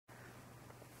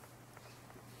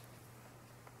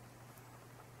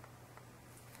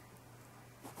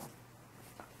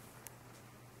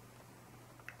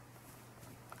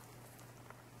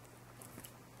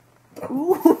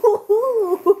Wow,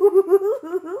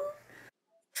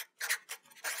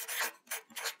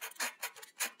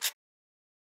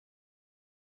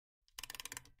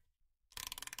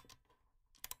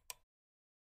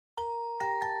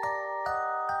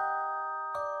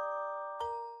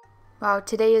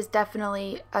 today is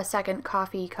definitely a second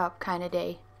coffee cup kind of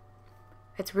day.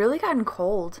 It's really gotten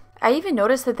cold. I even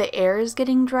noticed that the air is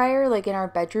getting drier, like in our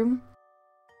bedroom.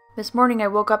 This morning I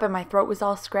woke up and my throat was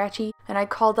all scratchy, and I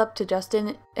called up to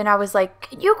Justin and I was like,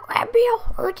 "Can you grab me a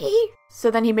hoodie?" So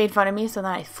then he made fun of me, so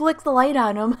then I flicked the light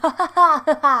on him.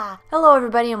 Hello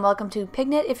everybody and welcome to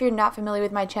Pigknit. If you're not familiar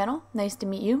with my channel, nice to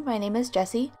meet you. My name is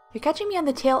Jessie. You're catching me on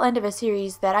the tail end of a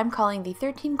series that I'm calling the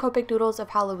 13 Copic Doodles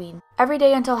of Halloween. Every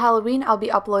day until Halloween, I'll be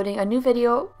uploading a new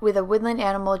video with a woodland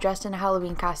animal dressed in a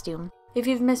Halloween costume. If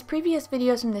you've missed previous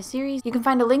videos from this series, you can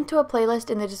find a link to a playlist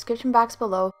in the description box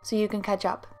below so you can catch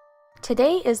up.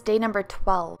 Today is day number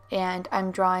 12, and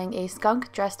I'm drawing a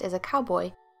skunk dressed as a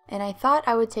cowboy, and I thought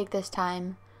I would take this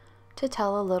time to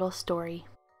tell a little story.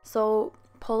 So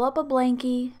pull up a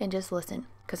blankie and just listen,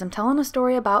 because I'm telling a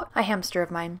story about a hamster of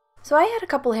mine. So I had a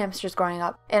couple hamsters growing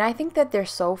up, and I think that they're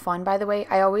so fun, by the way.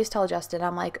 I always tell Justin,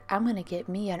 I'm like, I'm gonna get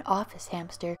me an office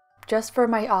hamster just for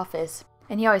my office.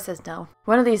 And he always says no.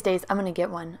 One of these days, I'm gonna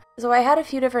get one. So I had a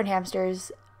few different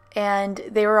hamsters, and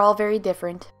they were all very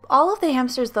different. All of the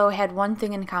hamsters, though, had one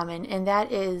thing in common, and that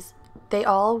is they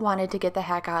all wanted to get the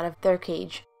heck out of their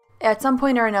cage. At some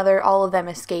point or another, all of them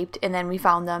escaped, and then we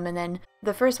found them, and then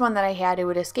the first one that I had, it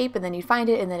would escape, and then you'd find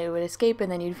it, and then it would escape, and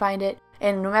then you'd find it.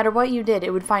 And no matter what you did,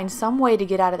 it would find some way to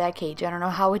get out of that cage. I don't know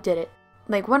how it did it.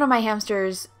 Like, one of my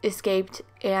hamsters escaped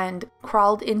and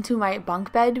crawled into my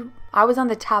bunk bed. I was on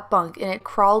the top bunk, and it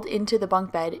crawled into the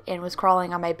bunk bed and was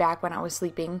crawling on my back when I was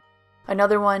sleeping.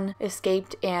 Another one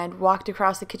escaped and walked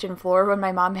across the kitchen floor when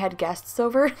my mom had guests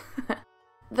over.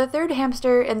 The third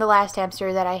hamster and the last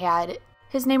hamster that I had,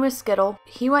 his name was Skittle.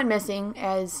 He went missing,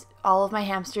 as all of my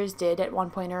hamsters did at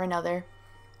one point or another.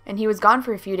 And he was gone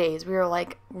for a few days. We were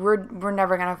like, we're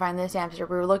never gonna find this hamster.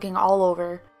 We were looking all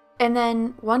over. And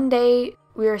then one day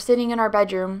we were sitting in our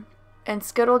bedroom and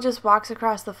Skittle just walks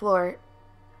across the floor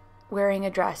wearing a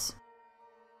dress.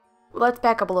 Let's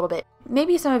back up a little bit.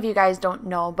 Maybe some of you guys don't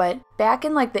know, but back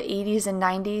in like the 80s and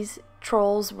 90s,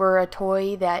 trolls were a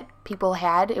toy that people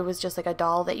had. It was just like a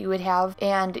doll that you would have,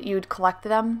 and you'd collect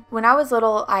them. When I was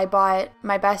little, I bought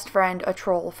my best friend a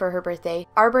troll for her birthday.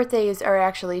 Our birthdays are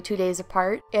actually 2 days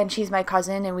apart, and she's my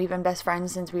cousin, and we've been best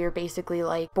friends since we were basically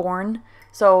like born.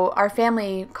 So our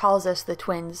family calls us the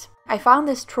twins. I found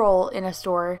this troll in a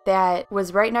store that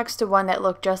was right next to one that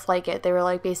looked just like it. They were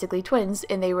like basically twins,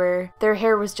 and their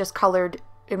hair was just colored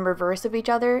in reverse of each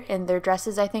other, and their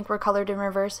dresses, I think, were colored in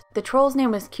reverse. The troll's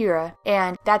name was Kira,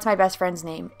 and that's my best friend's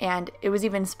name, and it was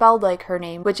even spelled like her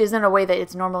name, which isn't a way that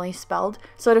it's normally spelled.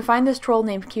 So to find this troll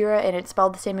named Kira and it's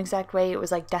spelled the same exact way, it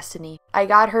was like destiny. I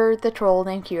got her the troll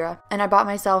named Kira, and I bought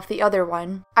myself the other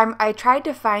one. I tried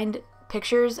to find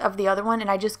pictures of the other one, and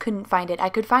I just couldn't find it. I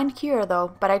could find Kira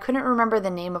though, but I couldn't remember the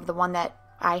name of the one that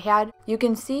I had. You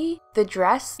can see the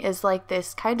dress is like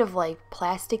this kind of like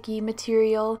plasticky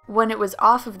material. When it was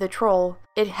off of the troll,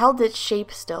 it held its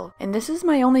shape still. And this is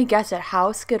my only guess at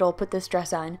how Skittle put this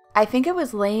dress on. I think it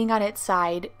was laying on its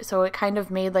side, so it kind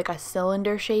of made like a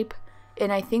cylinder shape.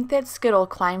 And I think that Skittle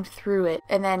climbed through it,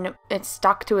 and then it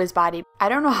stuck to his body. I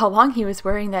don't know how long he was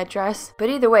wearing that dress,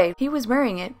 but either way, he was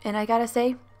wearing it, and I gotta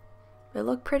say, it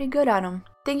looked pretty good on him.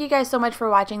 Thank you guys so much for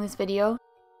watching this video.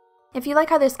 If you like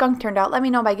how this skunk turned out, let me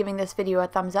know by giving this video a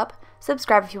thumbs up.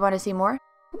 Subscribe if you want to see more.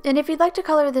 And if you'd like to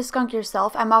color this skunk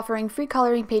yourself, I'm offering free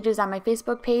coloring pages on my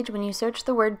Facebook page when you search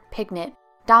the word Pigknit.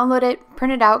 Download it,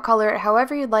 print it out, color it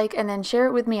however you'd like, and then share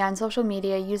it with me on social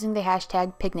media using the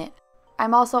hashtag Pigknit.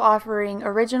 I'm also offering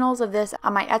originals of this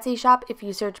on my Etsy shop if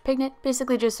you search Pigknit.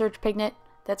 Basically just search Pigknit.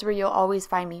 That's where you'll always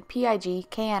find me,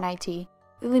 Pigknit.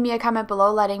 Leave me a comment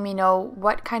below letting me know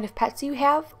what kind of pets you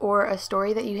have or a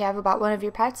story that you have about one of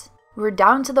your pets. We're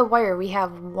down to the wire. We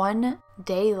have 1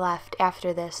 day left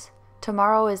after this.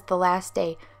 Tomorrow is the last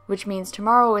day, which means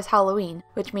tomorrow is Halloween,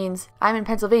 which means I'm in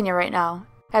Pennsylvania right now.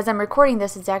 As I'm recording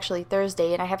this, it's actually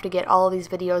Thursday, and I have to get all of these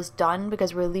videos done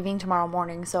because we're leaving tomorrow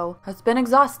morning, so it's been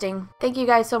exhausting. Thank you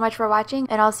guys so much for watching,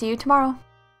 and I'll see you tomorrow.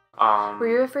 Were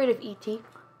you afraid of E.T.?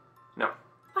 No.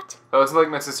 What? That was like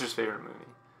my sister's favorite movie.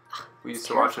 We used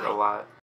to watch it a lot.